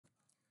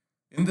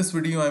In this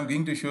video, I'm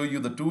going to show you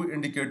the two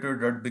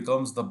indicators that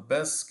becomes the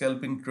best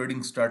scalping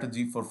trading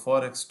strategy for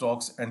Forex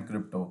stocks and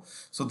crypto.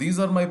 So these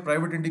are my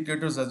private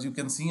indicators. As you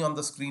can see on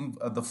the screen,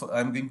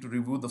 I'm going to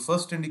review the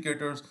first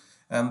indicators,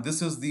 and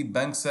this is the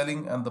bank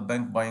selling and the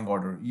bank buying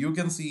order. You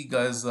can see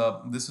guys,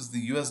 this is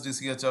the USD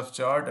CHF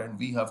chart, and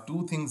we have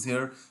two things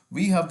here.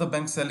 We have the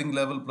bank selling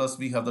level plus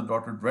we have the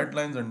dotted red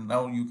lines, and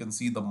now you can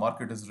see the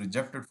market is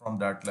rejected from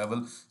that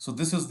level. So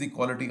this is the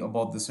quality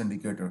about this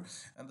indicator.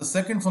 And the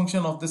second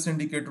function of this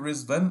indicator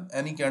is when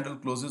any candle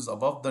closes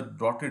above the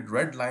dotted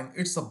red line,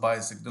 it's a buy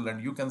signal,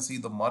 and you can see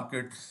the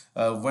market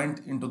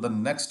went into the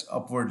next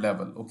upward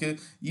level. Okay,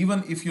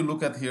 even if you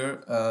look at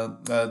here,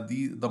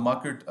 the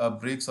market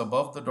breaks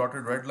above the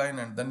dotted red line,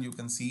 and then you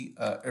can see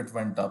it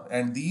went up,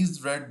 and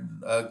these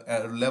red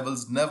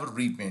levels never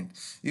repaint.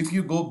 If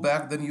you go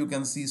back, then you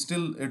can see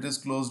still it is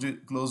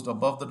closed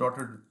above the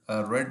dotted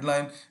red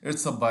line.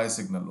 It's a buy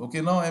signal.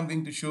 Okay, now I'm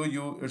going to show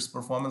you its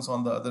performance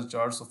on the other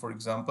chart. So for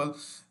example,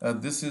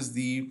 this is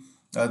the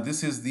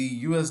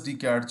USD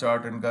CAD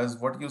chart, and guys,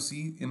 what you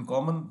see in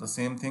common, the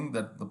same thing,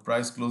 that the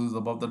price closes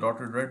above the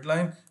dotted red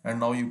line, and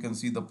now you can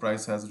see the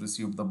price has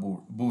received the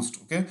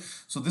boost. Okay,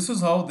 so this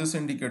is how this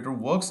indicator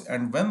works.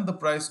 And when the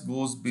price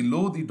goes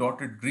below the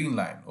dotted green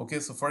line,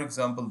 okay, so for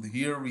example,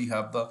 here we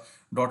have the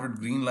dotted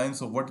green line.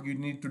 So what you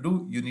need to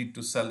do, you need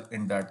to sell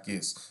in that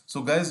case.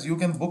 So guys, you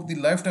can book the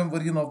lifetime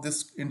version of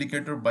this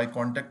indicator by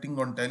contacting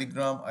on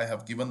Telegram. I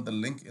have given the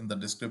link in the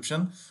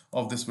description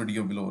of this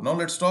video below. Now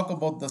let's talk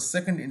about the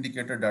second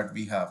indicator that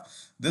we have.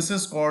 This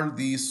is called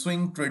the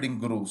swing trading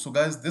guru. So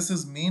guys, this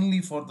is mainly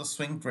for the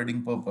swing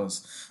trading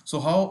purpose. So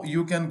how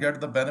you can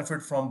get the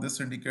benefit from this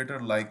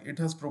indicator, like it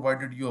has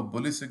provided you a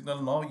bullish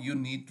signal. Now you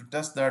need to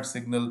test that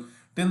signal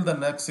till the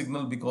next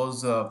signal,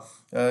 because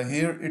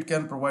here it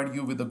can provide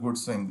you with a good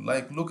swing.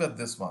 Like look at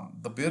this one,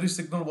 the bearish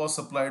signal was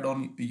supplied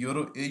on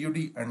euro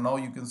AUD, and now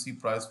you can see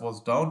price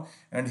was down,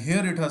 and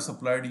here it has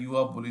supplied you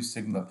a bullish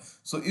signal.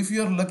 So if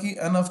you are lucky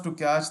enough to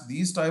catch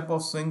these type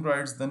of swing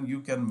trades, then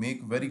you can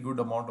make very good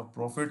amount of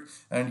profit,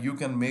 and you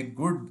can make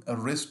good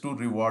risk to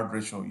reward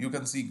ratio. You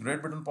can see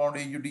Great Britain pound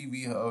AUD,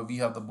 we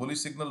have the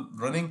bullish signal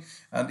running,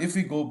 and if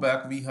we go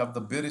back, we have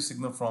the bearish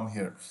signal from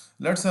here.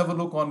 Let's have a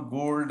look on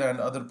gold and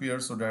other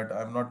pairs, so that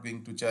I'm not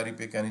going to cherry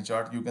pick any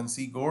chart. You can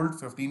see gold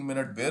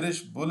 15-minute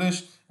bearish,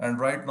 bullish, and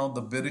right now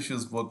the bearish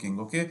is working.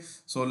 Okay,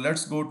 so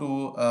let's go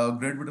to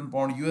Great Britain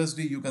pound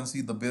USD. You can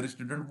see the bearish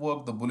didn't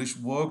work, the bullish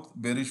worked,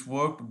 bearish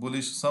worked,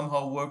 bullish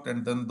somehow worked,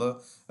 and then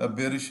the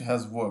bearish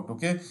has worked.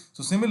 Okay,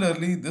 so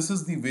similarly, this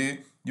is the way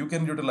you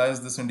can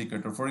utilize this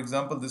indicator. For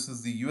example, this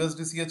is the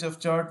USD CHF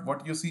chart.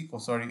 What you see, oh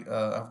sorry,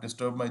 I've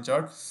disturbed my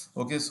chart.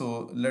 Okay,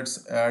 so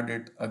let's add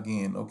it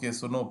again. Okay,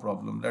 so no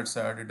problem, let's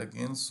add it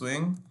again.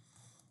 Swing.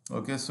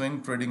 Okay,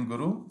 swing trading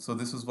guru. So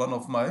this is one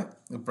of my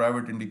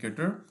private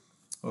indicator.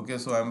 Okay,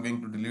 so I'm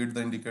going to delete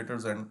the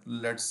indicators, and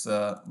let's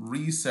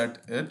reset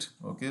it.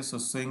 Okay, so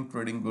swing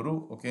trading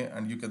guru. Okay,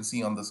 and you can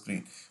see on the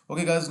screen.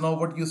 Okay guys, now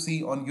what you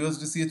see on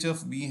USD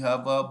CHF, we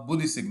have a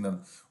bullish signal.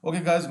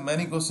 Okay guys,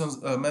 many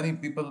questions, many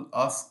people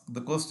ask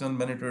the question,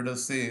 many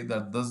traders say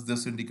that does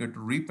this indicator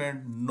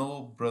repaint?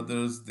 No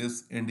brothers,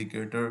 this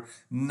indicator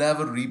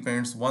never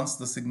repaints. Once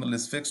the signal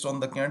is fixed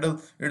on the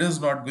candle, it is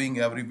not going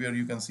everywhere.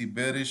 You can see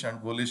bearish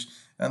and bullish,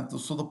 and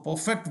so the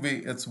perfect way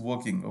it's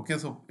working. Okay,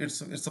 so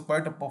it's a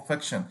quite a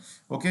perfection.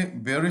 Okay,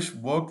 bearish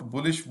worked,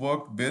 bullish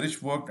worked,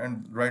 bearish worked,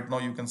 and right now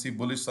you can see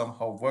bullish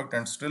somehow worked,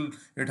 and still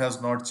it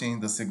has not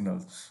changed the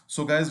signals.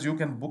 So guys, you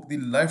can book the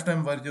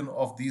lifetime version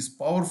of these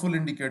powerful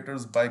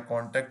indicators by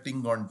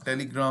contacting on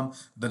Telegram.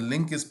 The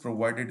link is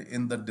provided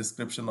in the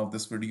description of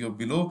this video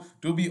below.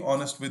 To be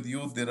honest with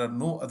you, there are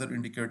no other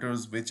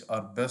indicators which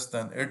are best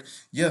than it.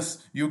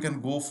 Yes, you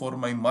can go for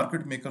my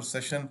market maker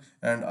session,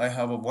 and I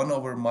have a 1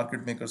 hour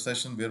market maker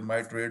session where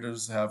my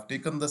traders have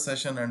taken the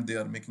session and they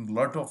are making a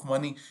lot of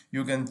money.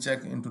 You can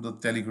check into the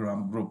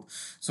Telegram group.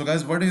 So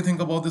guys, what do you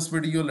think about this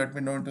video? Let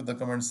me know into the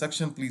comment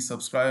section. Please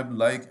subscribe,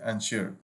 like, and share.